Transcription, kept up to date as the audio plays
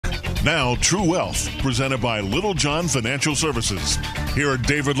Now, True Wealth, presented by Littlejohn Financial Services. Here are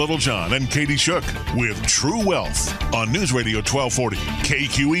David Littlejohn and Katie Shook with True Wealth on News Radio 1240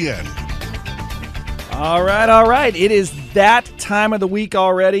 KQEN. All right. It is that time of the week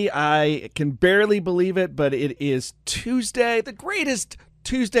already. I can barely believe it, but it is Tuesday, the greatest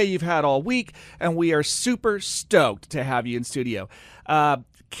Tuesday you've had all week, and we are super stoked to have you in studio.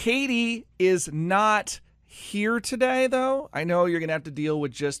 Katie is not here today, though. I know you're going to have to deal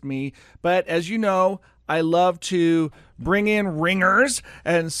with just me, but as you know, I love to bring in ringers,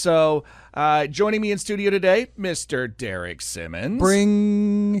 and so joining me in studio today, Mr. Derek Simmons.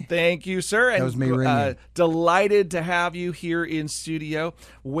 Bring. Thank you, sir. That was me ringing. Delighted to have you here in studio,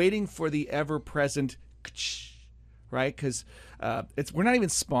 waiting for the ever-present, right? Because we're not even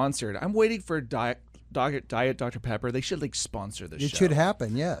sponsored. I'm waiting for Diet Dr. Pepper. They should sponsor this show. It should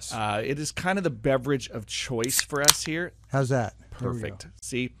happen, yes. It is kind of the beverage of choice for us here. How's that? Perfect.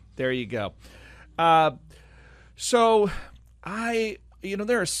 See, there you go. So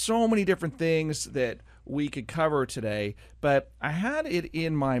there are so many different things that we could cover today, but I had it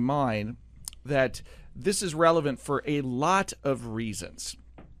in my mind that this is relevant for a lot of reasons.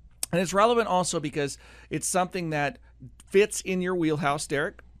 And it's relevant also because it's something that fits in your wheelhouse,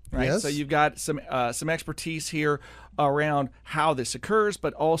 Derek. Right. Yes. So you've got some expertise here around how this occurs,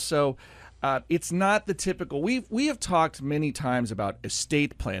 but also it's not the typical. We have talked many times about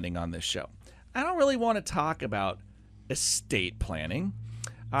estate planning on this show. I don't really want to talk about estate planning.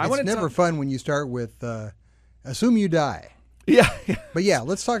 It's never fun when you start with assume you die. Yeah. But yeah,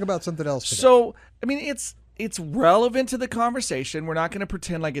 let's talk about something else today. So, I mean, it's relevant to the conversation. We're not going to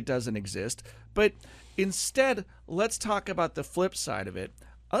pretend like it doesn't exist, but instead, let's talk about the flip side of it.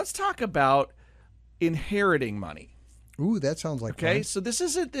 Let's talk about inheriting money. Ooh, that sounds like okay. fun. So this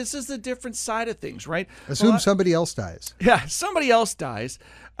is the different side of things, right? Assume somebody else dies. Yeah, somebody else dies.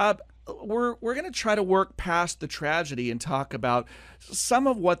 We're going to try to work past the tragedy and talk about some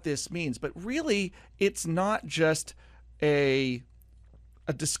of what this means, but really, it's not just a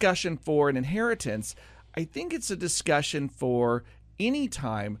discussion for an inheritance. I think it's a discussion for any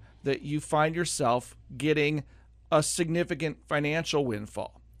time that you find yourself getting a significant financial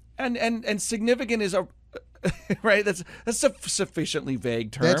windfall. And significant is a right. That's a sufficiently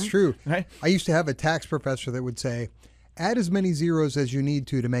vague term. That's true. Right? I used to have a tax professor that would say, add as many zeros as you need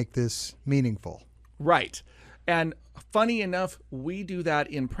to make this meaningful. Right. And funny enough, we do that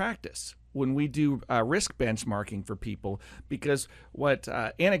in practice when we do risk benchmarking for people, because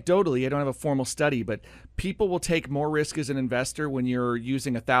anecdotally, I don't have a formal study, but people will take more risk as an investor when you're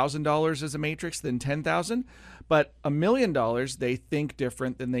using $1,000 as a matrix than $10,000, but $1 million, they think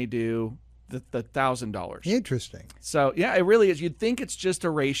different than they do the $1,000. Interesting. So yeah, it really is. You'd think it's just a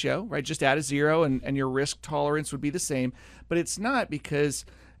ratio, right? Just add a zero and your risk tolerance would be the same, but it's not, because,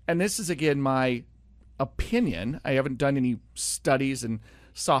 and this is again my opinion, I haven't done any studies and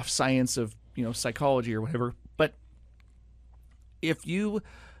soft science of psychology or whatever, but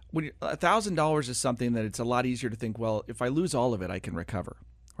when $1,000 is something that it's a lot easier to think, well, if I lose all of it, I can recover,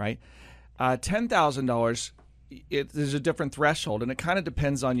 right? $10,000, there's a different threshold, and it kind of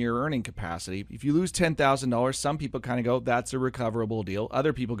depends on your earning capacity. If you lose $10,000, some people kind of go, that's a recoverable deal.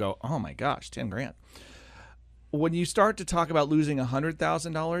 Other people go, oh my gosh, 10 grand. When you start to talk about losing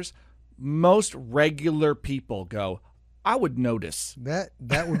 $100,000, most regular people go, I would notice. That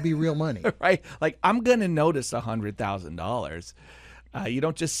would be real money. Right? Like, I'm going to notice $100,000. You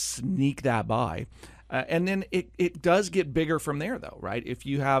don't just sneak that by. And then it does get bigger from there, though, right? If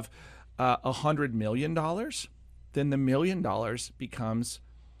you have $100 million, then the $1 million becomes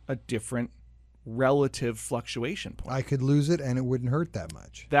a different relative fluctuation point. I could lose it and it wouldn't hurt that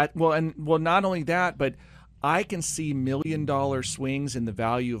much. Not only that, but I can see $1 million swings in the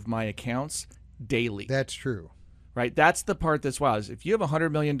value of my accounts daily. That's true. Right? That's the part that's wild. If you have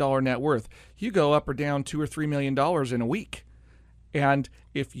 $100 million net worth, you go up or down $2 or $3 million in a week. And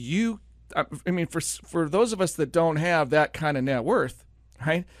if you, for those of us that don't have that kind of net worth,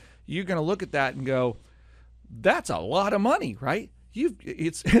 right, you're going to look at that and go, that's a lot of money, right?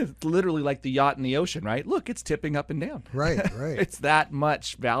 It's literally like the yacht in the ocean, right? Look, it's tipping up and down. Right. It's that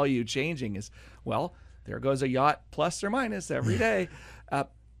much value changing. There goes a yacht plus or minus every day.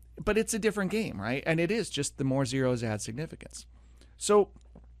 But it's a different game, right? And it is just the more zeros add significance. So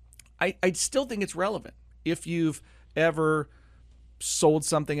I still think it's relevant. If you've ever sold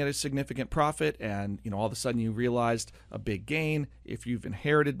something at a significant profit and all of a sudden you realized a big gain, if you've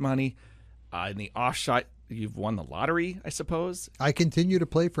inherited money, in the offshot, you've won the lottery, I suppose. I continue to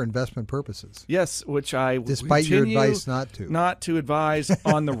play for investment purposes. Yes, which I despite your advice not to. Not to advise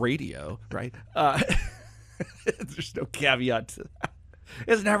on the radio, right? There's no caveat to that.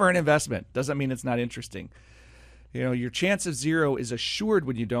 It's never an investment. Doesn't mean it's not interesting. Your chance of zero is assured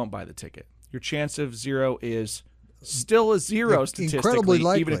when you don't buy the ticket. Your chance of zero is still a zero statistically,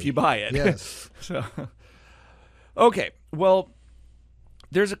 even if you buy it. Yes. Okay. Well,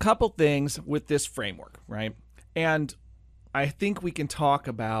 there's a couple things with this framework, right? And I think we can talk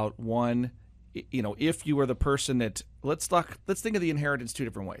about one, if you are the person that let's think of the inheritance two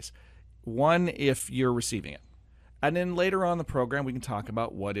different ways. One, if you're receiving it. And then later on in the program, we can talk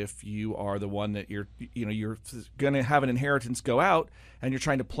about what if you are the one that you're going to have an inheritance go out and you're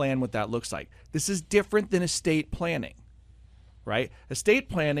trying to plan what that looks like. This is different than estate planning, right? Estate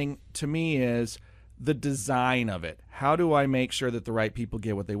planning to me is the design of it. How do I make sure that the right people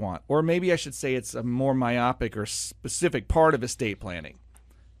get what they want? Or maybe I should say it's a more myopic or specific part of estate planning,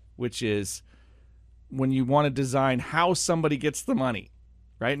 which is when you want to design how somebody gets the money.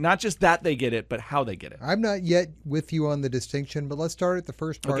 Right? Not just that they get it, but how they get it. I'm not yet with you on the distinction, but let's start at the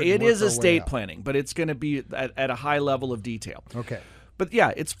first part. Okay, it is estate planning, but it's going to be at a high level of detail. Okay. But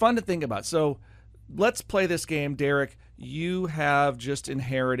yeah, it's fun to think about. So let's play this game, Derek. You have just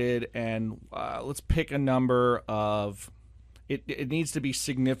inherited, and let's pick a number of. It needs to be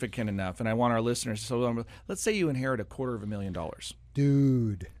significant enough, and I want our listeners. So let's say you inherit $250,000.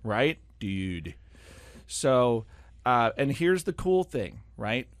 Dude. Right, dude. So. And here's the cool thing,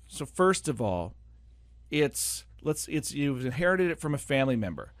 right? So first of all, you've inherited it from a family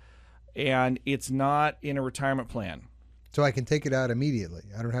member, and it's not in a retirement plan. So I can take it out immediately.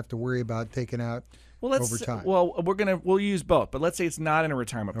 I don't have to worry about taking out over time. Well, we'll use both, but let's say it's not in a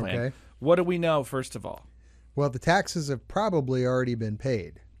retirement plan. Okay. What do we know first of all? Well, the taxes have probably already been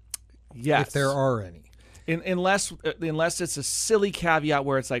paid. Yes, if there are any. Unless it's a silly caveat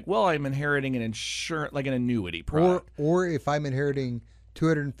where it's like, well, I'm inheriting an insurance, like an annuity product. Or if I'm inheriting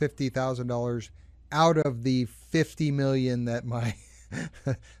 $250,000 out of the $50 million that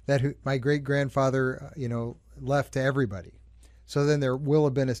my great grandfather left to everybody. So then there will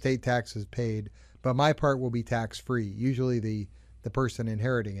have been estate taxes paid, but my part will be tax free. Usually the person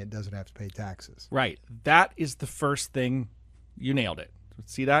inheriting it doesn't have to pay taxes. Right. That is the first thing. You nailed it.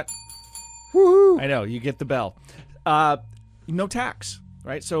 See that? Woo-hoo. I know, you get the bell. No tax,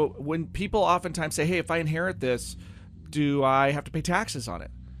 right? So when people oftentimes say, hey, if I inherit this, do I have to pay taxes on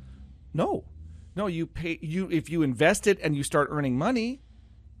it? No, you pay. If you invest it and you start earning money,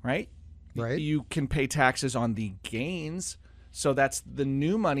 right? Right. You can pay taxes on the gains. So that's the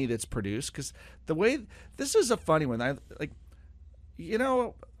new money that's produced. Because this is a funny one. I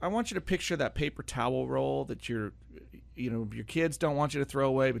want you to picture that paper towel roll that your kids don't want you to throw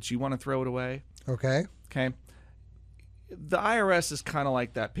away, but you want to throw it away. Okay. Okay. The IRS is kind of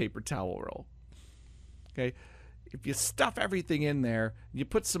like that paper towel roll. Okay. If you stuff everything in there, you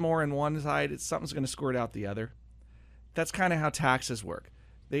put some more in one side, something's going to squirt out the other. That's kind of how taxes work.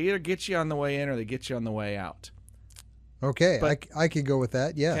 They either get you on the way in or they get you on the way out. Okay, I could go with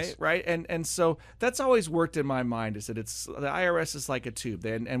that. Yes. Okay, right, and so that's always worked in my mind is that the IRS is like a tube,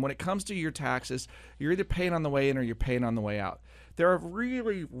 and when it comes to your taxes, you're either paying on the way in or you're paying on the way out. There are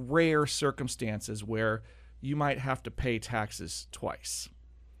really rare circumstances where you might have to pay taxes twice.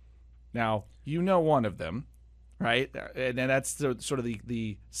 Now, one of them, right? And that's sort of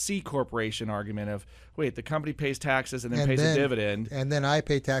the C corporation argument of, wait, the company pays taxes and then pays a dividend. And then I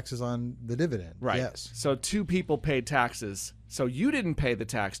pay taxes on the dividend. Right. Yes. So two people paid taxes. So you didn't pay the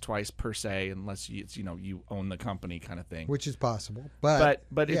tax twice per se, unless you own the company kind of thing. Which is possible. But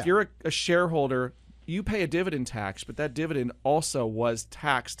if you're a shareholder, you pay a dividend tax, but that dividend also was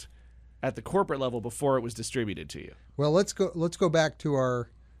taxed at the corporate level before it was distributed to you. Well, let's go back to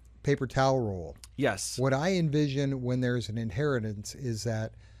our paper towel roll. Yes. What I envision when there's an inheritance is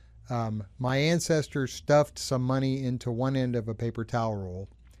that my ancestor stuffed some money into one end of a paper towel roll.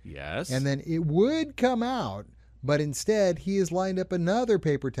 Yes. And then it would come out, but instead he has lined up another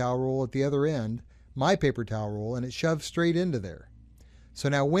paper towel roll at the other end, my paper towel roll, and it shoves straight into there. So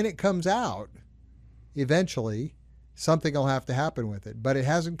now when it comes out, eventually something will have to happen with it, but it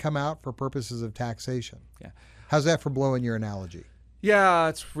hasn't come out for purposes of taxation. Yeah. How's that for blowing your analogy? Yeah,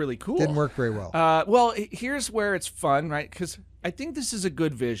 it's really cool. Didn't work very well. Well, here's where it's fun, right? Because I think this is a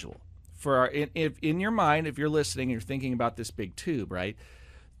good visual for if in your mind, if you're listening and you're thinking about this big tube, right?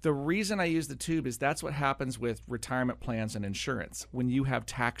 The reason I use the tube is that's what happens with retirement plans and insurance when you have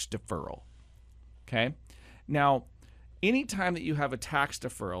tax deferral. Okay? Now, anytime that you have a tax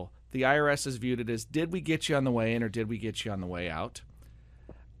deferral, the IRS has viewed it as, did we get you on the way in or did we get you on the way out?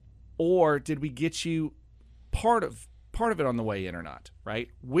 Or did we get you part of it on the way in or not, right?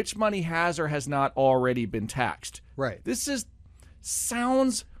 Which money has or has not already been taxed? Right. This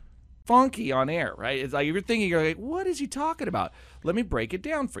sounds funky on air, right? It's like if you're thinking, you're like, what is he talking about? Let me break it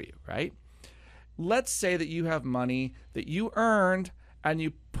down for you, right? Let's say that you have money that you earned and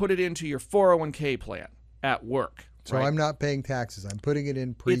you put it into your 401k plan at work. So right? I'm not paying taxes. I'm putting it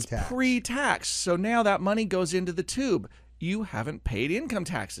in pre-tax. It's pre-tax. So now that money goes into the tube. You haven't paid income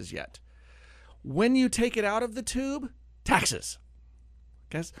taxes yet. When you take it out of the tube, taxes.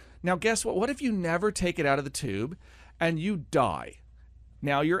 Now guess what? What if you never take it out of the tube and you die?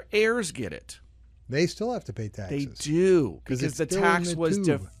 Now your heirs get it. They still have to pay taxes. They do, because it's the still tax in the was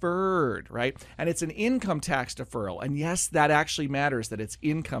tube. deferred, right? And it's an income tax deferral. And yes, that actually matters that it's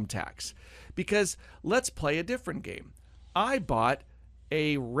income tax. Because let's play a different game. I bought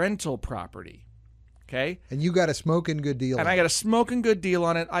a rental property, okay? And you got a smoking good deal. And I got a smoking good deal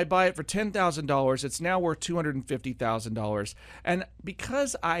on it. I buy it for $10,000. It's now worth $250,000. And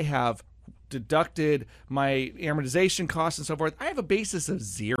because I have deducted my amortization costs and so forth, I have a basis of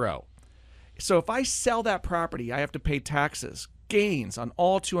 0. So if I sell that property, I have to pay taxes, gains on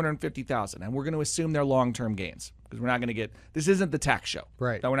all $250,000, and we're going to assume they're long-term gains because we're not going to get. This isn't the tax show,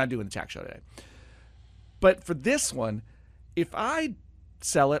 right? No, we're not doing the tax show today. But for this one, if I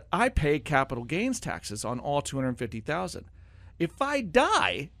sell it, I pay capital gains taxes on all $250,000. If I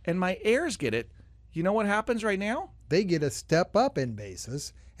die and my heirs get it, you know what happens right now? They get a step up in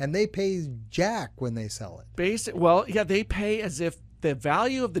basis, and they pay jack when they sell it. Well, yeah, they pay as if the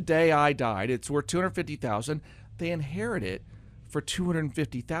value of the day I died, it's worth $250,000. They inherit it for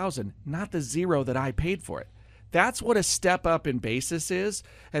 $250,000, not the 0 that I paid for it. That's what a step up in basis is.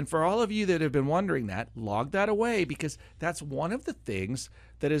 And for all of you that have been wondering that, log that away, because that's one of the things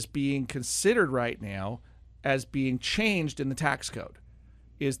that is being considered right now as being changed in the tax code,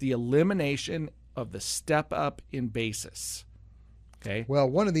 is the elimination of the step up in basis. Okay. Well,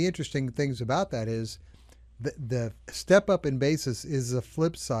 one of the interesting things about that is the step up in basis is the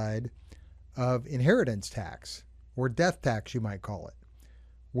flip side of inheritance tax, or death tax, you might call it,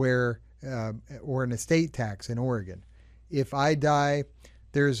 where or an estate tax in Oregon. If I die,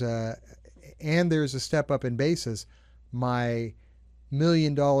 there's a step up in basis, my $1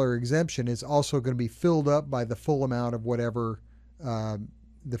 million exemption is also going to be filled up by the full amount of whatever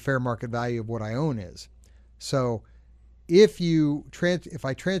the fair market value of what I own is. So if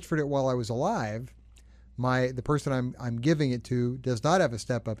I transferred it while I was alive, the person I'm giving it to does not have a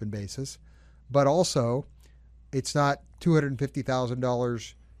step up in basis, but also it's not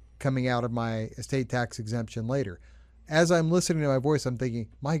 $250,000 coming out of my estate tax exemption later. As I'm listening to my voice, I'm thinking,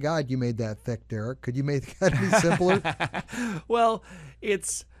 my God, you made that thick, Derek. Could you make that any simpler? Well,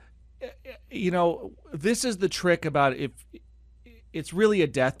 it's, this is the trick about if it's really a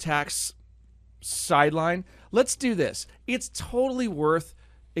death tax sideline. Let's do this. It's totally worth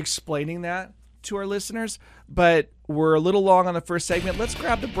explaining that to our listeners, but we're a little long on the first segment. Let's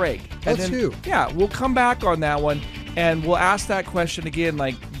grab the break. Let's do. Yeah, we'll come back on that one, and we'll ask that question again,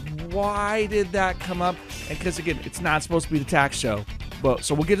 like, why did that come up? And because, again, it's not supposed to be the tax show.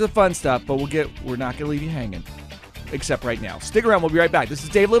 So we'll get to the fun stuff, but we're not going to leave you hanging, except right now. Stick around. We'll be right back. This is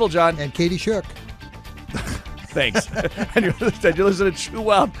Dave Littlejohn. And Katie Shook. Thanks. And you're listening to True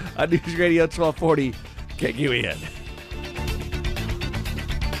Wealth on News Radio 1240 KQEN.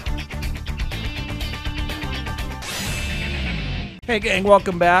 Hey, gang,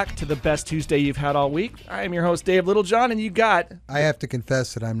 welcome back to the best Tuesday you've had all week. I am your host, Dave Littlejohn, and you got... I have to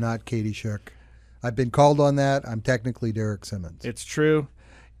confess that I'm not Katie Shook. I've been called on that. I'm technically Derek Simmons. It's true.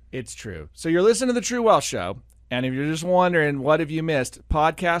 It's true. So you're listening to The True Wealth Show, and if you're just wondering, what have you missed?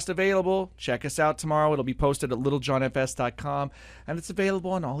 Podcast available. Check us out tomorrow. It'll be posted at littlejohnfs.com, and it's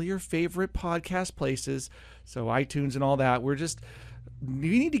available on all your favorite podcast places, so iTunes and all that. We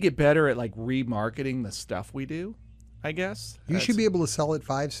need to get better at, like, remarketing the stuff we do, I guess. You should be able to sell it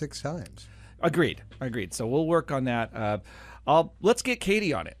 5-6 times. Agreed. So we'll work on that. Let's get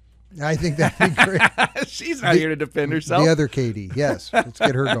Katie on it. I think that'd be great. She's not here to defend herself. The other Katie, yes. Let's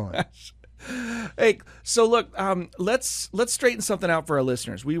get her going. Hey, so look, let's straighten something out for our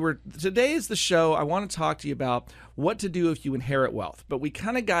listeners. Today is the show. I want to talk to you about what to do if you inherit wealth, but we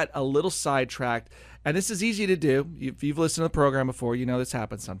kind of got a little sidetracked, and this is easy to do. If you've listened to the program before, you know this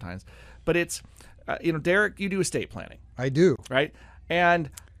happens sometimes. But it's, Derek, you do estate planning. I do. Right? And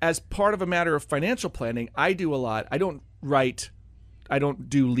as part of a matter of financial planning, I do a lot. I don't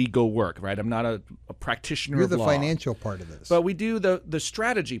do legal work, right? I'm not a practitioner of law. You're the financial part of this. But we do the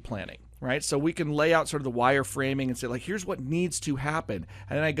strategy planning, right? So we can lay out sort of the wireframing and say, like, here's what needs to happen.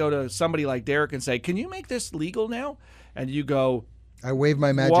 And then I go to somebody like Derek and say, can you make this legal now? And you go, I wave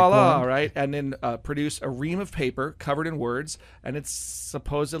my magic voila, wand. right? And then produce a ream of paper covered in words, and it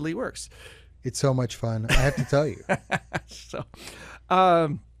supposedly works. It's so much fun, I have to tell you.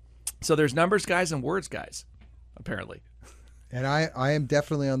 So there's numbers guys and words guys, apparently. And I am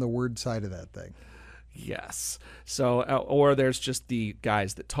definitely on the word side of that thing. Yes. So, or there's just the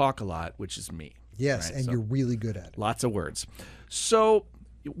guys that talk a lot, which is me. Yes, right? and So you're really good at it. lots of words. So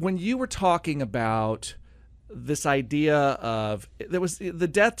when you were talking about this idea of the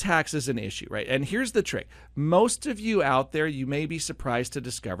death tax is an issue, right? And here's the trick. Most of you out there, you may be surprised to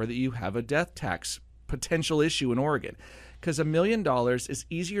discover that you have a death tax potential issue in Oregon, because $1 million is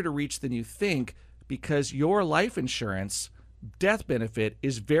easier to reach than you think, because your life insurance death benefit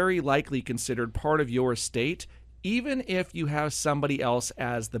is very likely considered part of your estate, even if you have somebody else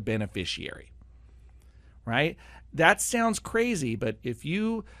as the beneficiary, right? That sounds crazy, but if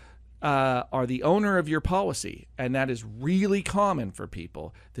you are the owner of your policy, and that is really common for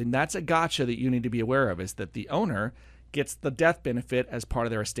people, then that's a gotcha that you need to be aware of, is that the owner gets the death benefit as part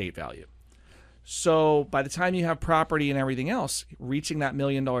of their estate value. So by the time you have property and everything else, reaching that $1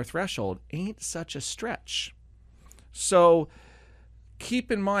 million threshold ain't such a stretch. So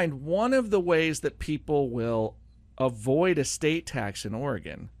keep in mind, one of the ways that people will avoid estate tax in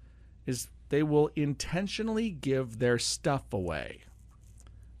Oregon is they will intentionally give their stuff away.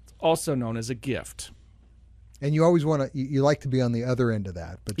 It's also known as a gift. And you always want to, you like to be on the other end of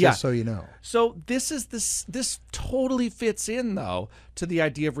that, but just so you know. So this totally fits in, though, to the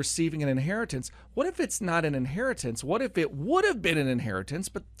idea of receiving an inheritance. What if it's not an inheritance? What if it would have been an inheritance,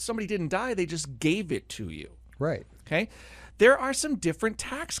 but somebody didn't die, they just gave it to you? Right. Okay. There are some different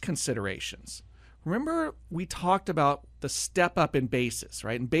tax considerations. Remember, we talked about the step up in basis,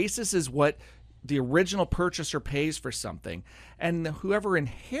 right? And basis is what the original purchaser pays for something, and whoever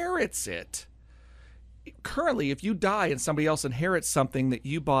inherits it. Currently, if you die and somebody else inherits something that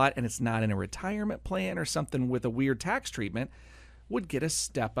you bought and it's not in a retirement plan or something with a weird tax treatment, would get a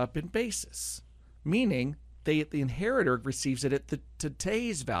step up in basis, meaning the inheritor receives it at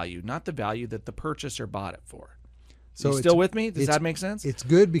today's value, not the value that the purchaser bought it for. So you still with me? Does that make sense? It's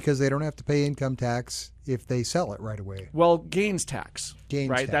good because they don't have to pay income tax if they sell it right away. Well, gains tax.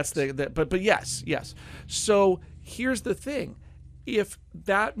 Right? Tax. That's but yes. So here's the thing. If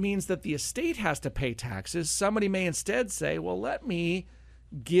that means that the estate has to pay taxes, somebody may instead say, well, let me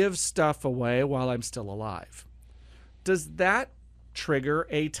give stuff away while I'm still alive. Does that trigger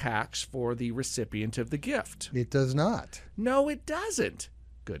a tax for the recipient of the gift? It does not. No, it doesn't.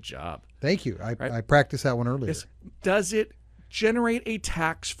 Good job. Thank you. I practiced that one earlier. Yes. Does it generate a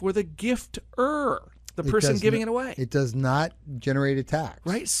tax for the gifter, the person giving it away? It does not generate a tax.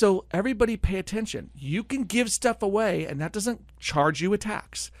 Right? So everybody pay attention. You can give stuff away, and that doesn't charge you a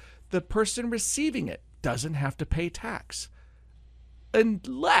tax. The person receiving it doesn't have to pay tax.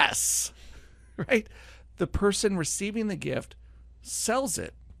 Unless, right, the person receiving the gift sells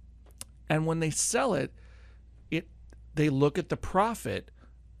it. And when they sell it, they look at the profit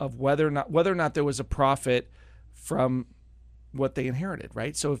of whether or not there was a profit from what they inherited,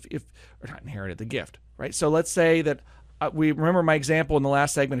 right? So if or not inherited, the gift, right? So let's say that we remember my example in the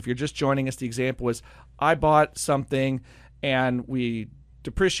last segment. If you're just joining us, the example was I bought something and we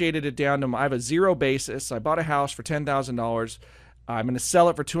depreciated it down to, I have a zero basis. I bought a house for $10,000. I'm going to sell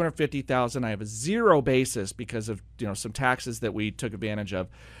it for $250,000. I have a zero basis because of some taxes that we took advantage of.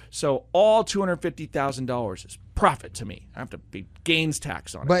 So all $250,000 is profit to me. I have to pay gains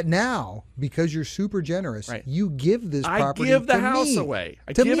tax on it. But now, because you're super generous, right, you give this property I give the to house me. away.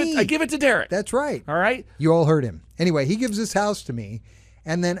 I me. give it to Derek. That's right. All right. You all heard him. Anyway, he gives this house to me,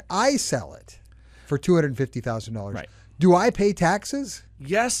 and then I sell it for $250,000. Right. Do I pay taxes?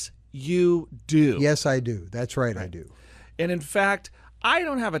 Yes, you do. Yes, I do. That's right. I do. And in fact, I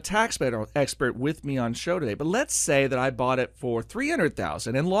don't have a tax expert with me on show today, but let's say that I bought it for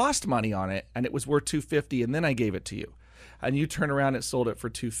 $300,000 and lost money on it, and it was worth $250,000, and then I gave it to you, and you turn around and sold it for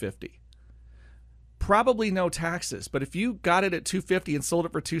 $250,000. Probably no taxes, but if you got it at $250,000 and sold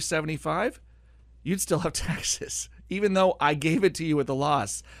it for $275,000, you'd still have taxes. Even though I gave it to you with a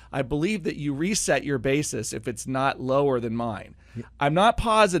loss, I believe that you reset your basis if it's not lower than mine. I'm not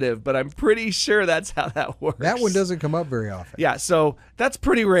positive, but I'm pretty sure that's how that works. That one doesn't come up very often. Yeah, so that's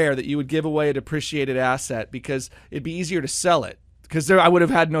pretty rare that you would give away a depreciated asset because it'd be easier to sell it because I would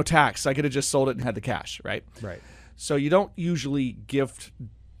have had no tax. I could have just sold it and had the cash, right? Right. So you don't usually gift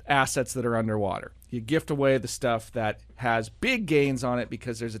assets that are underwater. You gift away the stuff that has big gains on it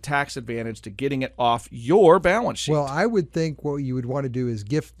because there's a tax advantage to getting it off your balance sheet. Well, I would think what you would want to do is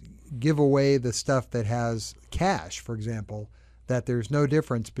give away the stuff that has cash, for example, that there's no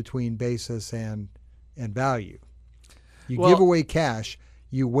difference between basis and value. You give away cash,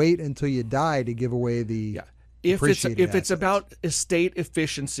 you wait until you die to give away the If appreciated it's assets. about estate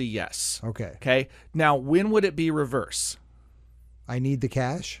efficiency, yes. Okay. Okay. Now, when would it be reverse? I need the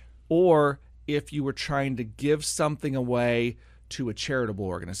cash. or if you were trying to give something away to a charitable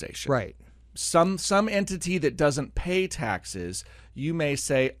organization. Right. Some entity that doesn't pay taxes, you may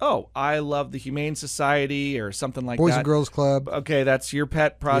say, oh, I love the Humane Society or something like Boys that. and Girls Club. Okay, that's your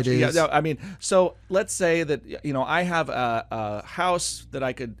pet project. It is. Yeah, no, I mean, so let's say that, you know, I have a house that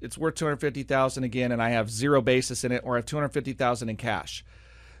it's worth $250,000 again, and I have zero basis in it, or I have $250,000 in cash.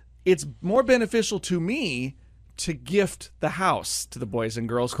 It's more beneficial to me to gift the house to the Boys and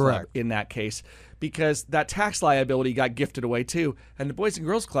Girls Club. Correct. In that case, because that tax liability got gifted away too, and the Boys and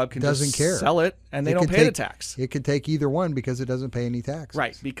Girls Club Doesn't just care. sell it, and they don't pay the tax. It could take either one because it doesn't pay any tax.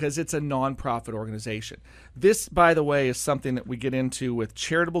 Right, because it's a nonprofit organization. This, by the way, is something that we get into with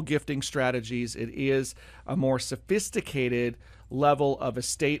charitable gifting strategies. It is a more sophisticated level of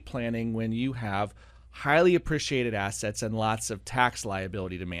estate planning when you have highly appreciated assets and lots of tax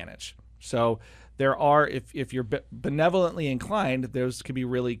liability to manage. So there are, if you're benevolently inclined, those could be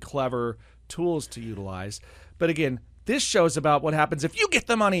really clever tools to utilize. But again, this show's about what happens if you get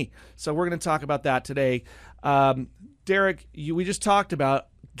the money. So we're going to talk about that today. Derek, we just talked about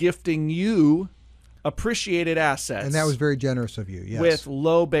gifting you appreciated assets. And that was very generous of you, yes. With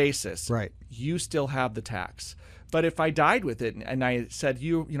low basis. Right. You still have the tax. But if I died with it and I said,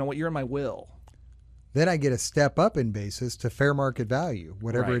 you know what, you're in my will. Then I get a step up in basis to fair market value,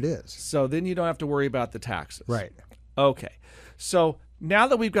 whatever Right. it is. So then you don't have to worry about the taxes. Right. Okay. So now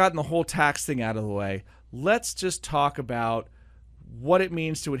that we've gotten the whole tax thing out of the way, let's just talk about what it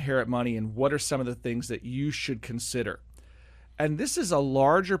means to inherit money and what are some of the things that you should consider. And this is a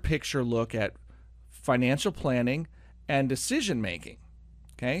larger picture look at financial planning and decision making.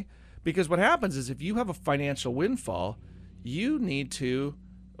 Okay? Because what happens is if you have a financial windfall, you need to,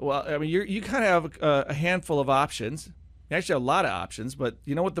 well, I mean, you kind of have a handful of options. You actually have a lot of options, but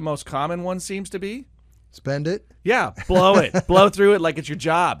you know what the most common one seems to be? Spend it. Yeah, blow it. Blow through it like it's your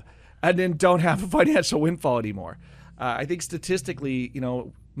job, and then don't have a financial windfall anymore. I think statistically, you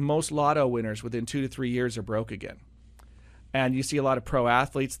know, most lotto winners within 2 to 3 years are broke again. And you see a lot of pro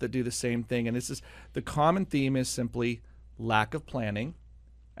athletes that do the same thing. And this is the common theme is simply lack of planning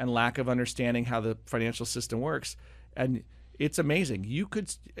and lack of understanding how the financial system works. And it's amazing. You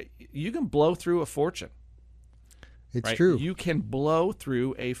can blow through a fortune. It's right? true. You can blow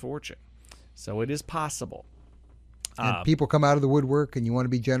through a fortune. So it is possible. And people come out of the woodwork and you want to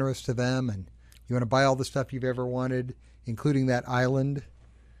be generous to them and you want to buy all the stuff you've ever wanted, including that island.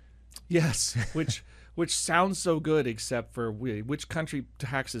 Yes, which sounds so good, except for which country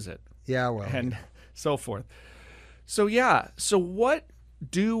taxes it. Yeah, well. And so forth. So yeah, so what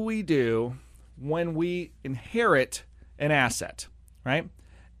do we do when we inherit an asset, right?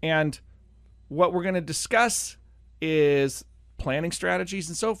 And what we're going to discuss is planning strategies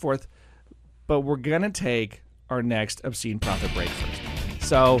and so forth, but we're going to take our next obscene profit break first.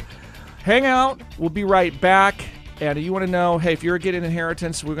 So hang out. We'll be right back. And you want to know, hey, if you're getting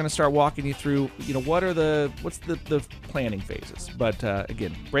inheritance, we're going to start walking you through, you know, what's the planning phases. But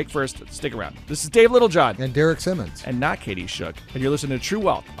again, break first. Stick around. This is Dave Littlejohn. And Derek Simmons. And not Katie Shook. And you're listening to True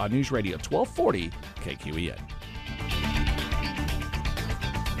Wealth on News Radio 1240 KQEN.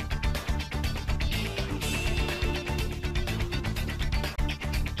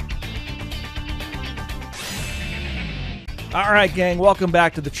 All right, gang, welcome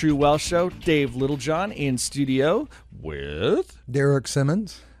back to the True Wealth Show. Dave Littlejohn in studio with Derek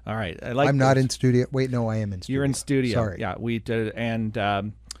Simmons. All right, I'm not in studio. Wait, no, I am in studio. You're in studio. Sorry. Yeah, we did,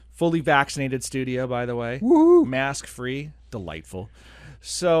 and fully vaccinated studio, by the way. Woo! Mask free, delightful.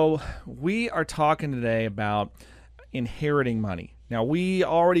 So we are talking today about inheriting money. Now, we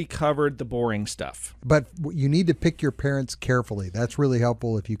already covered the boring stuff. But you need to pick your parents carefully. That's really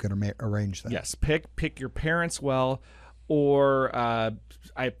helpful if you can arrange that. Yes, pick your parents well. Or I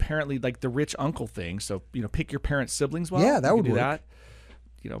apparently like the rich uncle thing. So, you know, pick your parents' siblings well. Yeah, that would do work. that.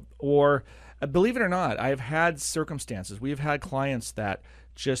 You know, or believe it or not, I have had circumstances. We have had clients that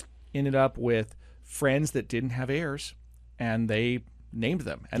just ended up with friends that didn't have heirs, and they named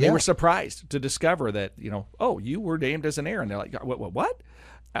them. And they were surprised to discover that, you know, oh, you were named as an heir. And they're like, what?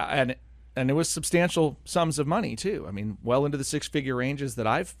 And it was substantial sums of money, too. I mean, well into the six-figure ranges that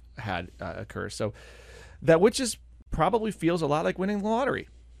I've had occur. So that which is probably feels a lot like winning the lottery.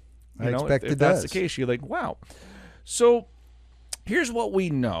 I expect it if that's does. the case, you're like, wow. So here's what we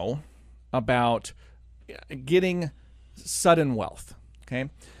know about getting sudden wealth. Okay,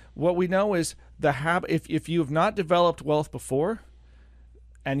 what we know is if you have not developed wealth before,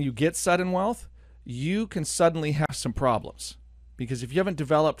 and you get sudden wealth, you can suddenly have some problems, because if you haven't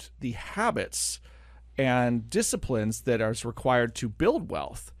developed the habits and disciplines that are required to build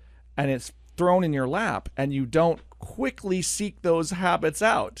wealth, and it's thrown in your lap, and you don't quickly seek those habits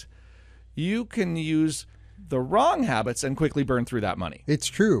out, you can use the wrong habits and quickly burn through that money. It's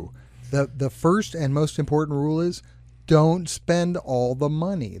true. The first and most important rule is don't spend all the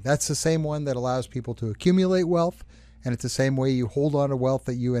money. That's the same one that allows people to accumulate wealth, and it's the same way you hold on to wealth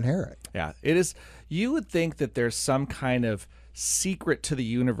that you inherit. Yeah, it is. You would think that there's some kind of secret to the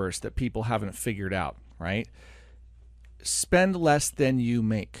universe that people haven't figured out, right? Spend less than you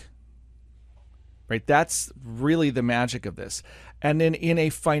make. Right? That's really the magic of this. And then in a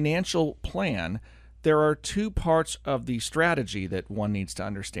financial plan, there are two parts of the strategy that one needs to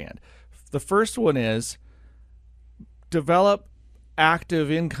understand. The first one is develop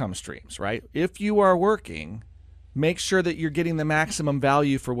active income streams, right? If you are working, make sure that you're getting the maximum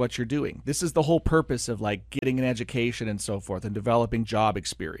value for what you're doing. This is the whole purpose of like getting an education and so forth and developing job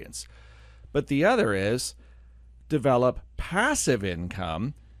experience. But the other is develop passive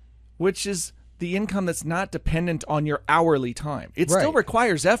income, which is the income that's not dependent on your hourly time. It still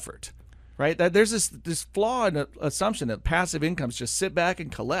requires effort, right? That there's this flaw in the assumption that passive incomes just sit back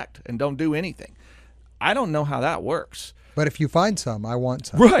and collect and don't do anything. I don't know how that works. But if you find some, I want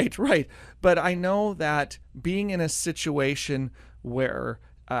some. Right. But I know that being in a situation where,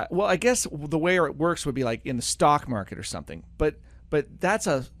 well, I guess the way it works would be like in the stock market or something. But that's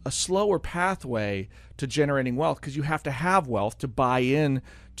a slower pathway to generating wealth because you have to have wealth to buy in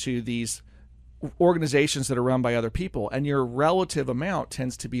to these organizations that are run by other people, and your relative amount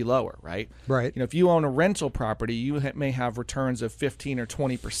tends to be lower, right? Right. If you own a rental property, you may have returns of 15 or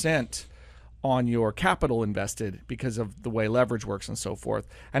 20% on your capital invested because of the way leverage works and so forth,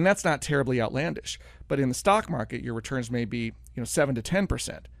 and that's not terribly outlandish. But in the stock market, your returns may be 7 to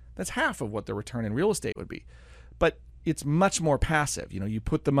 10%. That's half of what the return in real estate would be, but it's much more passive. You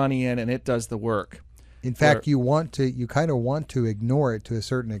put the money in and it does the work. In fact, you kind of want to ignore it to a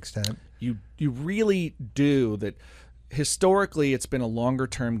certain extent. You really do. That historically it's been a longer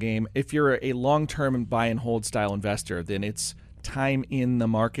term game. If you're a long-term buy and hold style investor, then it's time in the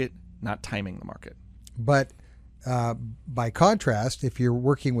market, not timing the market. But by contrast, if you're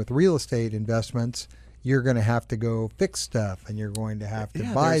working with real estate investments, you're going to have to go fix stuff and you're going to have to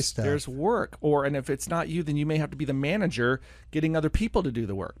buy stuff. There's work. And if it's not you, then you may have to be the manager getting other people to do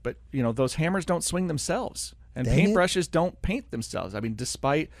the work. But, those hammers don't swing themselves and paintbrushes don't paint themselves. I mean,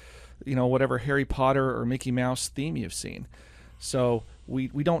 despite, whatever Harry Potter or Mickey Mouse theme you've seen. So we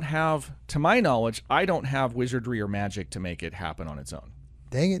don't have, to my knowledge, I don't have wizardry or magic to make it happen on its own.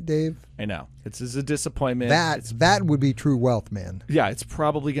 Dang it, Dave. I know. It's a disappointment. That would be true wealth, man. Yeah, it's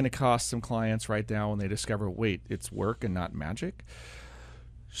probably going to cost some clients right now when they discover, wait, it's work and not magic.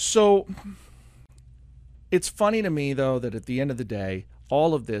 So it's funny to me, though, that at the end of the day,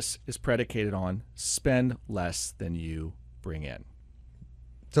 all of this is predicated on spend less than you bring in.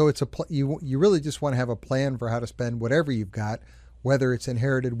 So it's you really just want to have a plan for how to spend whatever you've got, whether it's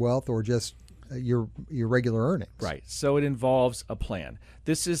inherited wealth or just your regular earnings. Right. So it involves a plan.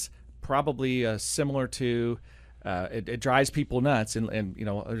 This is probably similar to it drives people nuts, and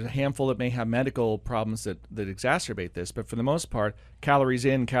there's a handful that may have medical problems that exacerbate this, but for the most part, calories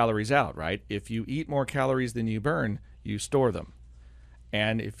in, calories out, right? If you eat more calories than you burn, you store them.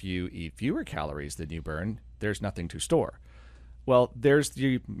 And if you eat fewer calories than you burn, there's nothing to store. Well, there's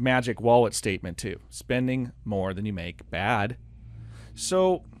the magic wallet statement too. Spending more than you make, bad.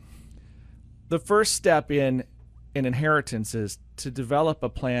 So the first step in inheritance is to develop a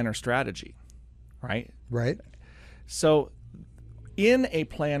plan or strategy, right? Right. So in a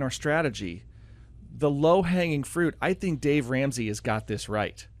plan or strategy, the low-hanging fruit, I think Dave Ramsey has got this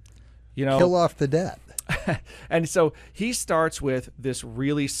right. Kill off the debt. And so he starts with this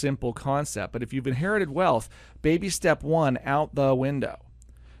really simple concept. But if you've inherited wealth, baby step one out the window.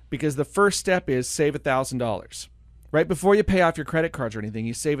 Because the first step is save $1,000. Right before you pay off your credit cards or anything,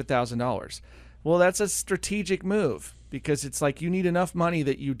 you save $1,000. Well, that's a strategic move because it's like you need enough money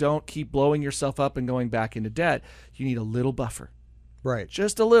that you don't keep blowing yourself up and going back into debt. You need a little buffer. Right.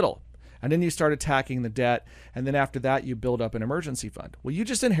 Just a little. And then you start attacking the debt. And then after that, you build up an emergency fund. Well, you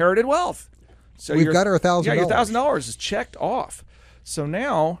just inherited wealth. So we've got our $1,000. Yeah, your $1,000 is checked off. So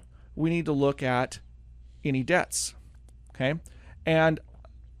now we need to look at any debts. Okay. And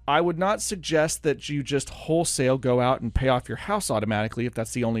I would not suggest that you just wholesale go out and pay off your house automatically if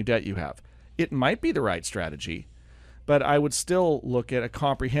that's the only debt you have. It might be the right strategy, but I would still look at a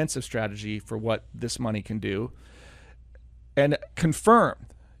comprehensive strategy for what this money can do and confirm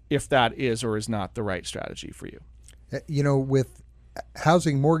if that is or is not the right strategy for you. With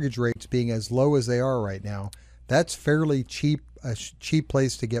housing mortgage rates being as low as they are right now, that's fairly cheap, a cheap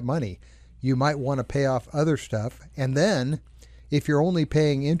place to get money. You might want to pay off other stuff. And then if you're only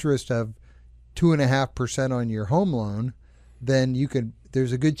paying interest of 2.5% on your home loan, then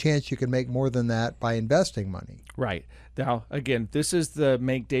there's a good chance you can make more than that by investing money. Right. Now, again, this is the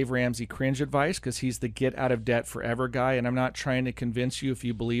make Dave Ramsey cringe advice because he's the get out of debt forever guy, and I'm not trying to convince you if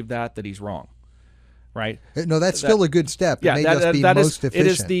you believe that he's wrong. Right? No, that's still a good step. Yeah, it may just be most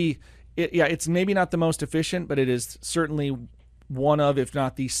efficient. It's maybe not the most efficient, but it is certainly one of, if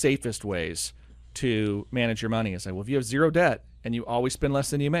not the safest ways to manage your money. It's like, well, if you have zero debt and you always spend less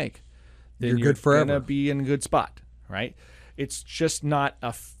than you make, then you're good forever. Going to be in a good spot, right? It's just not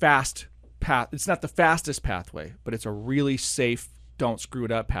a fast path. It's not the fastest pathway, but it's a really safe, don't screw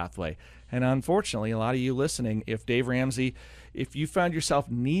it up pathway. And unfortunately, a lot of you listening, if you found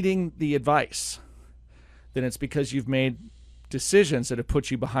yourself needing the advice, then it's because you've made decisions that have put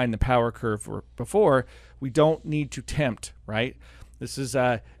you behind the power curve before. We don't need to tempt, right? This is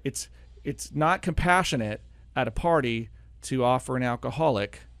it's not compassionate at a party to offer an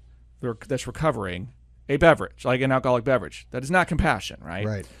alcoholic that's recovering a beverage, like an alcoholic beverage. That is not compassion, right?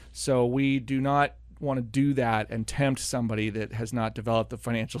 Right. So we do not want to do that and tempt somebody that has not developed the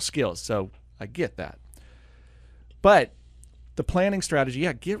financial skills. So I get that. But the planning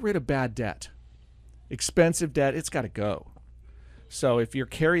strategy, get rid of bad debt. Expensive debt, it's got to go. So if you're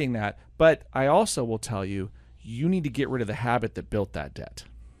carrying that, but I also will tell you, you need to get rid of the habit that built that debt.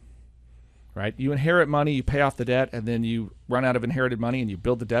 Right? You inherit money, you pay off the debt, and then you run out of inherited money and you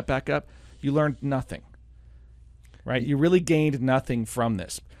build the debt back up. You learned nothing. Right? You really gained nothing from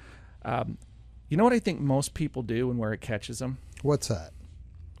this. You know what I think most people do and where it catches them? What's that?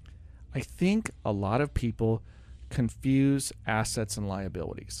 I think a lot of people confuse assets and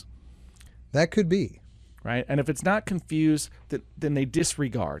liabilities. That could be. Right? And if it's not confused, then they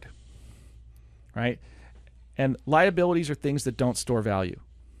disregard. Right? And liabilities are things that don't store value.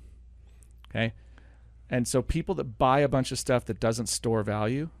 Okay? And so people that buy a bunch of stuff that doesn't store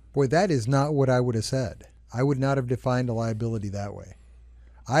value. Boy, that is not what I would have said. I would not have defined a liability that way.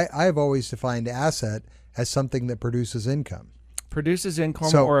 I've always defined asset as something that produces income. Produces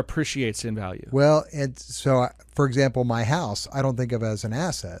income or appreciates in value. Well, and so, for example, my house, I don't think of as an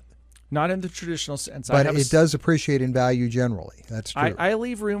asset. Not in the traditional sense. But it does appreciate in value generally. That's true. I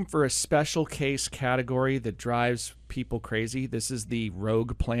leave room for a special case category that drives people crazy. This is the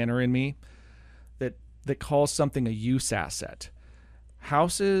rogue planner in me that calls something a use asset.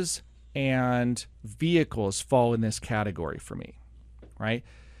 Houses and vehicles fall in this category for me, right?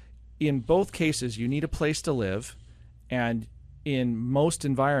 In both cases, you need a place to live, and in most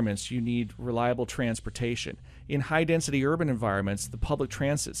environments, you need reliable transportation. In high-density urban environments, the public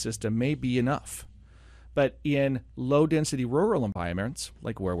transit system may be enough. But in low-density rural environments,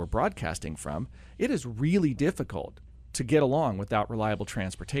 like where we're broadcasting from, it is really difficult to get along without reliable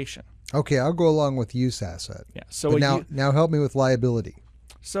transportation. Okay, I'll go along with use asset. Yeah. So now help me with liability.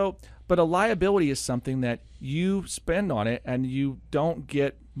 But a liability is something that you spend on it and you don't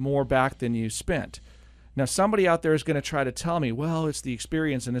get more back than you spent. Now, somebody out there is going to try to tell me, well, it's the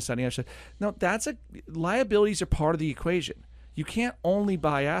experience and this, that, and the other. No, liabilities are part of the equation. You can't only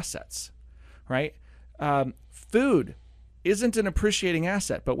buy assets, right? Food isn't an appreciating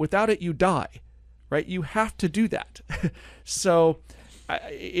asset, but without it, you die, right? You have to do that. So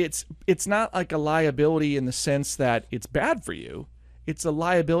it's not like a liability in the sense that it's bad for you. It's a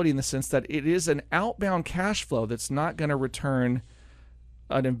liability in the sense that it is an outbound cash flow that's not going to return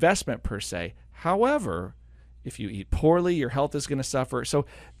an investment per se. However, if you eat poorly, your health is going to suffer. So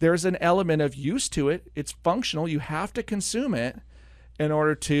there's an element of use to it. It's functional. You have to consume it in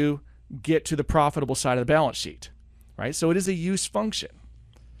order to get to the profitable side of the balance sheet, right? So it is a use function.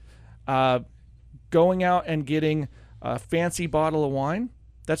 Going out and getting a fancy bottle of wine,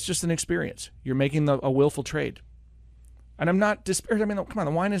 that's just an experience. You're making a willful trade. And I'm not disparaging. I mean, come on,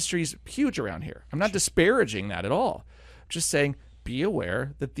 the wine industry is huge around here. I'm not disparaging that at all. I'm just saying, be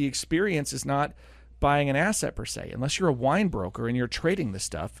aware that the experience is not buying an asset per se. Unless you're a wine broker and you're trading this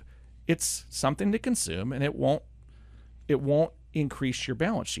stuff, it's something to consume, and it won't increase your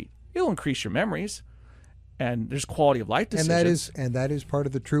balance sheet. It'll increase your memories, and there's quality of life decisions. And that is part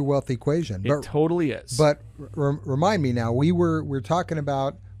of the true wealth equation. It totally is. But remind me now, we're talking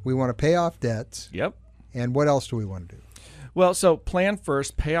about we want to pay off debts. Yep. And what else do we want to do? Well, so plan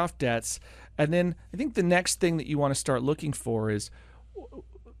first, pay off debts, and then I think the next thing that you want to start looking for is,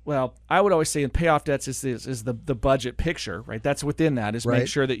 well, I would always say pay off debts is the budget picture, right? That's within that is make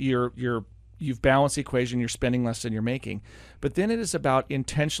sure that you've balanced the equation, you're spending less than you're making. But then it is about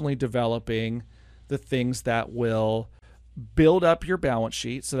intentionally developing the things that will build up your balance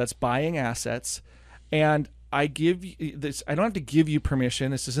sheet. So that's buying assets. And I give you this, I don't have to give you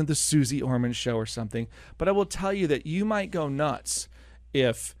permission. This isn't the Susie Orman show or something, but I will tell you that you might go nuts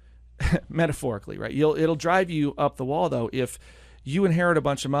if metaphorically, right? It'll drive you up the wall, though, if you inherit a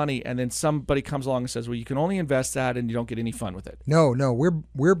bunch of money and then somebody comes along and says, well, you can only invest that and you don't get any fun with it. No,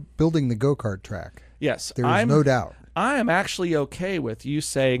 we're building the go-kart track. Yes. There's no doubt. I am actually okay with you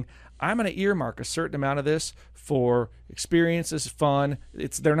saying, I'm going to earmark a certain amount of this for experiences, fun.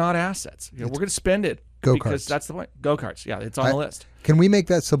 They're not assets. We're going to spend it. Go-karts. Because that's the point. Go-karts. Yeah, it's on the list. Can we make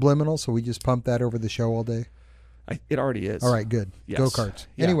that subliminal so we just pump that over the show all day? It already is. All right, good. Yes. Go-karts.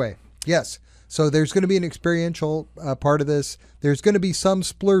 Yeah. Anyway, yes. So there's going to be an experiential part of this. There's going to be some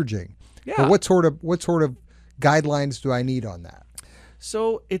splurging. Yeah. But what sort of guidelines do I need on that?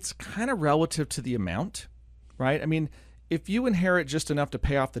 So it's kind of relative to the amount, right? I mean, if you inherit just enough to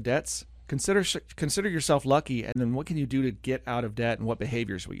pay off the debts, consider yourself lucky, and then what can you do to get out of debt, and what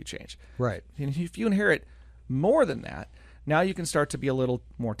behaviors will you change? Right. And if you inherit more than that, now you can start to be a little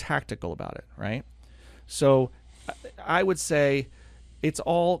more tactical about it, right? So I would say it's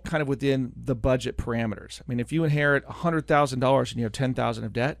all kind of within the budget parameters. I mean, if you inherit $100,000 and you have $10,000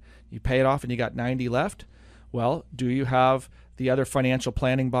 of debt, you pay it off and you got 90 left. Well, do you have the other financial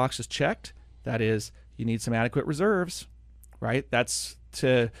planning boxes checked? That is, you need some adequate reserves, right? That's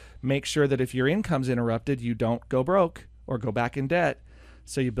to make sure that if your income's interrupted, you don't go broke or go back in debt.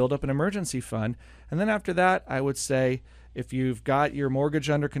 So you build up an emergency fund. And then after that, I would say if you've got your mortgage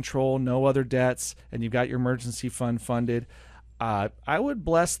under control, no other debts, and you've got your emergency fund funded, I would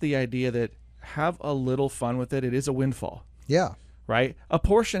bless the idea that have a little fun with it. It is a windfall. Yeah. Right? A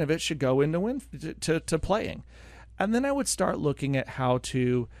portion of it should go into to playing. And then I would start looking at how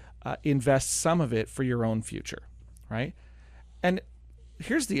to invest some of it for your own future, right? And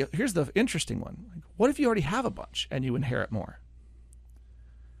here's the interesting one. What if you already have a bunch and you inherit more?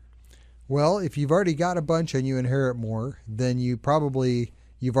 Well, if you've already got a bunch and you inherit more, then you've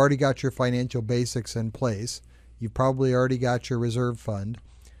already got your financial basics in place. You've probably already got your reserve fund.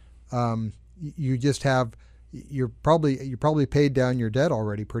 You're probably paid down your debt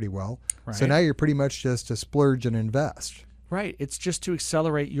already pretty well. Right. So now you're pretty much just to splurge and invest. Right. It's just to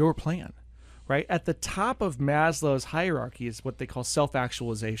accelerate your plan. Right. At the top of Maslow's hierarchy is what they call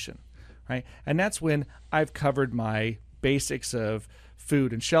self-actualization. Right. And that's when I've covered my basics of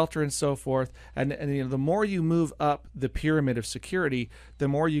food and shelter and so forth. And the more you move up the pyramid of security, the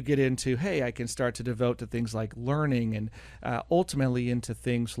more you get into, hey, I can start to devote to things like learning and ultimately into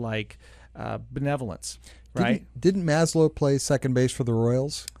things like benevolence. Right? Didn't Maslow play second base for the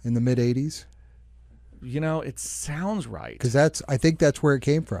Royals in the mid-'80s? It sounds right. Because I think that's where it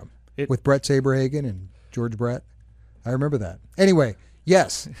came from, with Brett Saberhagen and George Brett. I remember that. Anyway,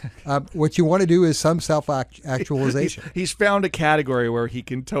 yes. What you want to do is some self-actualization. He's found a category where he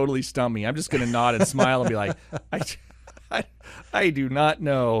can totally stump me. I'm just going to nod and smile and be like, I do not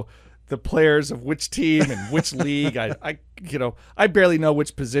know the players of which team and which league. I barely know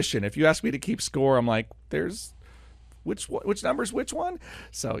which position. If you ask me to keep score, I'm like, there's which number's which one?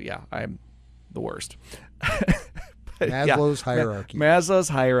 So yeah, I'm the worst. Maslow's hierarchy. Maslow's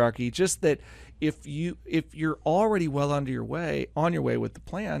hierarchy. Just that if you're already well on your way with the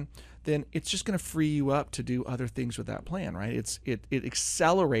plan, then it's just going to free you up to do other things with that plan, right? It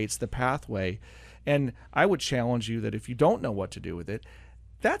accelerates the pathway. And I would challenge you that if you don't know what to do with it,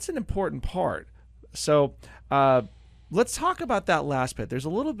 that's an important part. So let's talk about that last bit. There's a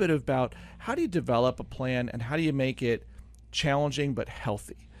little bit about how do you develop a plan and how do you make it challenging but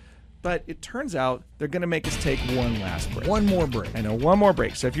healthy. But it turns out they're going to make us take one last break. One more break. I know, one more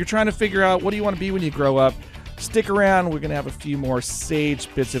break. So if you're trying to figure out what do you want to be when you grow up, stick around. We're going to have a few more sage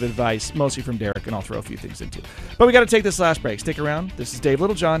bits of advice, mostly from Derek, and I'll throw a few things into. But we got to take this last break. Stick around. This is Dave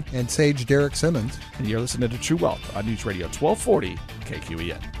Littlejohn. And Sage Derek Simmons. And you're listening to True Wealth on News Radio 1240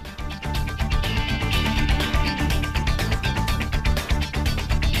 KQEN.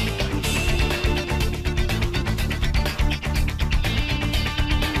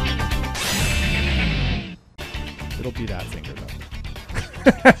 It'll be that finger, though.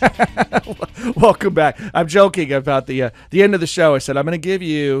 Welcome back. I'm joking about the end of the show. I said I'm going to give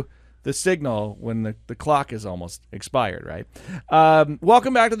you the signal when the clock is almost expired, right?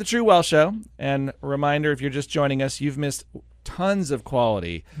 Welcome back to the True Wealth Show. And a reminder, if you're just joining us, you've missed tons of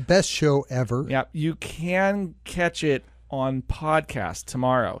quality. Best show ever. Yeah, you can catch it on podcast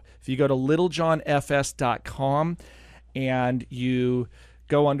tomorrow. If you go to littlejohnfs.com and you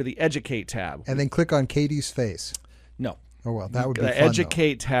go under the Educate tab. And then click on Katie's face. No. Oh, well, that would be the fun,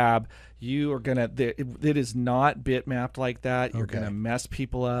 Educate tab, you are going to, it is not bitmapped like that. You're going to mess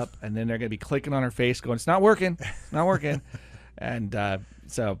people up, and then they're going to be clicking on her face going, it's not working, not working. And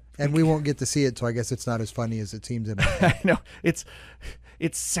so. And we won't get to see it, so I guess it's not as funny as it seems in my I know. It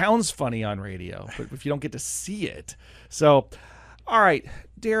sounds funny on radio, but if you don't get to see it. So, all right,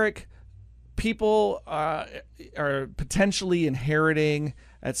 Derek, people are potentially inheriting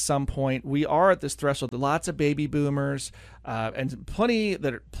at some point. We are at this threshold. Lots of baby boomers, and plenty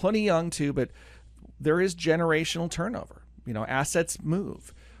that are plenty young too. But there is generational turnover. Assets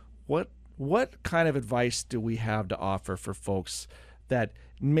move. What kind of advice do we have to offer for folks that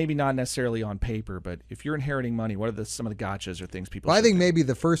maybe not necessarily on paper, but if you're inheriting money, what are some of the gotchas or things people? Well, I think maybe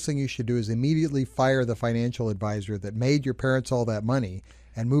the first thing you should do is immediately fire the financial advisor that made your parents all that money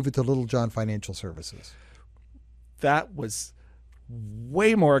and move it to Little John Financial Services. That was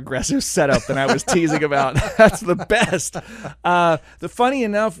way more aggressive setup than I was teasing about. That's the best. The funny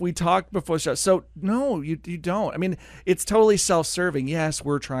enough, we talked before the show. So no, you don't. I mean, it's totally self-serving. Yes,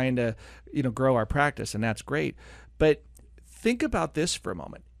 we're trying to, grow our practice, and that's great. But think about this for a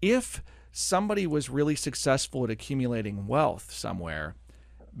moment. If somebody was really successful at accumulating wealth somewhere,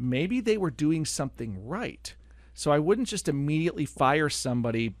 maybe they were doing something right. So I wouldn't just immediately fire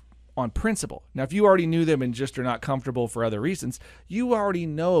somebody on principle. Now, if you already knew them and just are not comfortable for other reasons, you already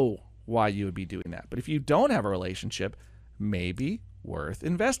know why you would be doing that. But if you don't have a relationship, maybe worth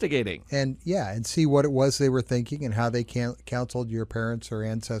investigating. And see what it was they were thinking and how they counseled your parents or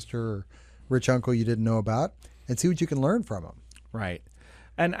ancestor or rich uncle you didn't know about, and see what you can learn from them. Right.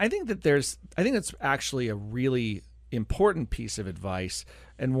 And I think that's actually a really important piece of advice,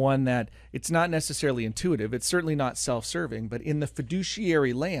 and one that it's not necessarily intuitive. It's certainly not self-serving, but in the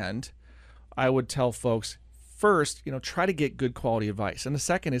fiduciary land, I would tell folks, first, try to get good quality advice. And the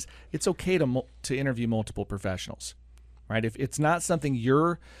second is it's okay to interview multiple professionals, right? If it's not something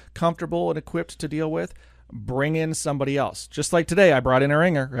you're comfortable and equipped to deal with, bring in somebody else. Just like today, I brought in a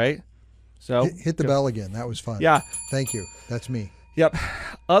ringer, right? So hit the bell again. That was fun. Yeah. Thank you. That's me. Yep.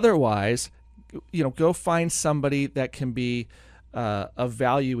 Otherwise, go find somebody that can be of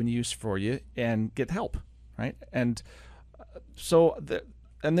value and use for you and get help, right? And so,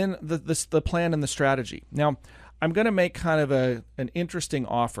 then the plan and the strategy. Now, I'm going to make kind of an interesting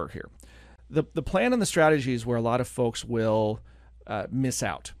offer here. The plan and the strategy is where a lot of folks will miss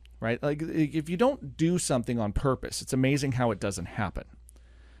out, right? Like if you don't do something on purpose, it's amazing how it doesn't happen.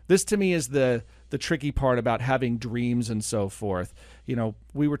 This to me is the tricky part about having dreams and so forth.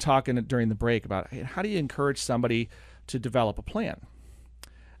 We were talking during the break about how do you encourage somebody to develop a plan?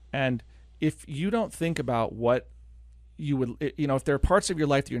 And if you don't think about what you would, if there are parts of your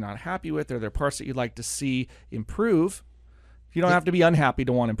life that you're not happy with, or there are parts that you'd like to see improve, you don't have to be unhappy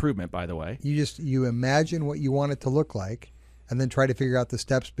to want improvement, by the way. You imagine what you want it to look like and then try to figure out the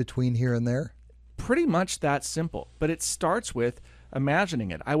steps between here and there. Pretty much that simple, but it starts with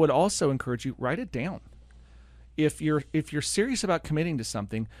imagining it. I would also encourage you, write it down. If you're serious about committing to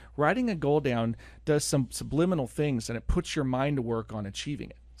something, writing a goal down does some subliminal things, and it puts your mind to work on achieving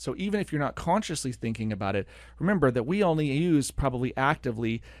it. So even if you're not consciously thinking about it, remember that we only use probably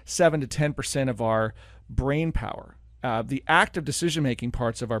actively 7 to 10% of our brain power. The active decision-making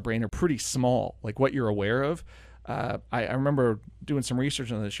parts of our brain are pretty small, like what you're aware of. I remember doing some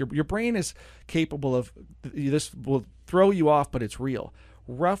research on this. Your brain is capable of, this will throw you off, but it's real.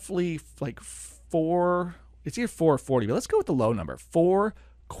 Roughly like it's either 4 or 40, but let's go with the low number. 4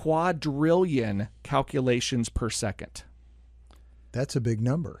 quadrillion calculations per second. That's a big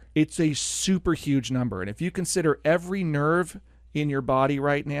number. It's a super huge number. And if you consider every nerve in your body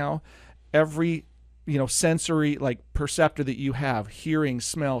right now, every sensory perceptor that you have, hearing,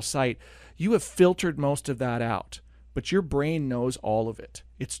 smell, sight, you have filtered most of that out, but your brain knows all of it.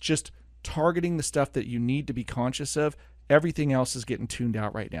 It's just targeting the stuff that you need to be conscious of. Everything else is getting tuned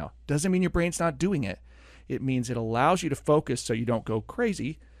out right now. Doesn't mean your brain's not doing it. It means it allows you to focus so you don't go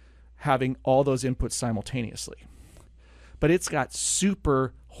crazy having all those inputs simultaneously. But it's got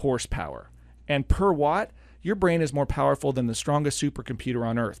super horsepower. And per watt, your brain is more powerful than the strongest supercomputer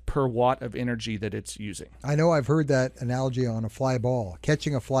on earth per watt of energy that it's using. I know I've heard that analogy on a fly ball.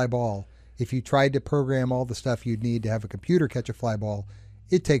 Catching a fly ball, if you tried to program all the stuff you'd need to have a computer catch a fly ball,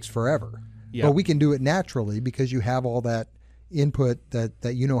 it takes forever. Yep. But we can do it naturally because you have all that input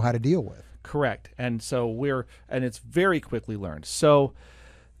that you know how to deal with. Correct. And so it's very quickly learned. So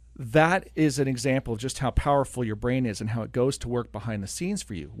that is an example of just how powerful your brain is and how it goes to work behind the scenes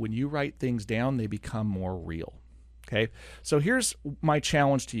for you. When you write things down, they become more real. Okay, so here's my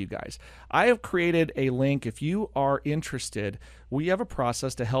challenge to you guys. I have created a link. If you are interested, we have a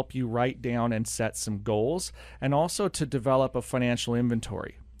process to help you write down and set some goals, and also to develop a financial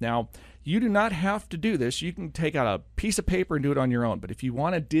inventory. Now, you do not have to do this. You can take out a piece of paper and do it on your own. But if you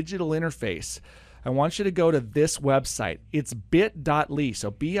want a digital interface, I want you to go to this website. It's bit.ly, so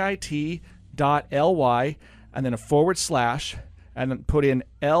bit.ly, and then a / and then put in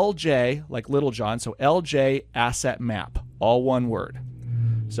LJ, like Little John, so LJ Asset Map, all one word.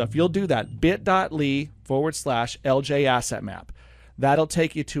 So if you'll do that, bit.ly/LJ Asset Map, that'll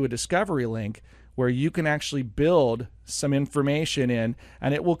take you to a discovery link where you can actually build some information in,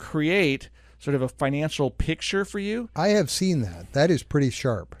 and it will create sort of a financial picture for you. I have seen that. That is pretty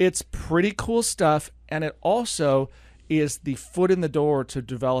sharp. It's pretty cool stuff, and it also is the foot in the door to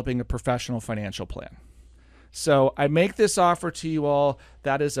developing a professional financial plan. So I make this offer to you all.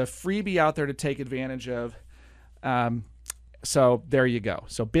 That is a freebie out there to take advantage of. So there you go.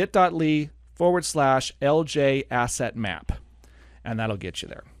 So bit.ly/LJ Asset Map, and that'll get you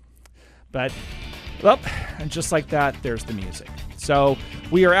there. But, well, and just like that, there's the music. So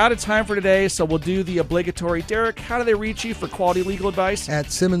we are out of time for today, so we'll do the obligatory. Derek, how do they reach you for quality legal advice? At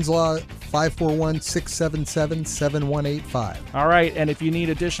Simmons Law, 541-677-7185. All right, and if you need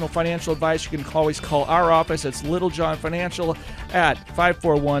additional financial advice, you can always call our office. It's Little John Financial at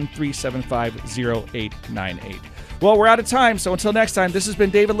 541-375-0898. Well, we're out of time, so until next time, this has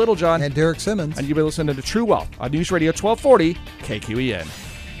been David Littlejohn. And Derek Simmons. And you've been listening to True Wealth on News Radio 1240 KQEN.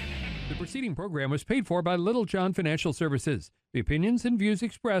 The preceding program was paid for by Little John Financial Services. The opinions and views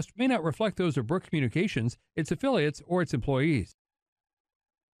expressed may not reflect those of Brooke Communications, its affiliates, or its employees.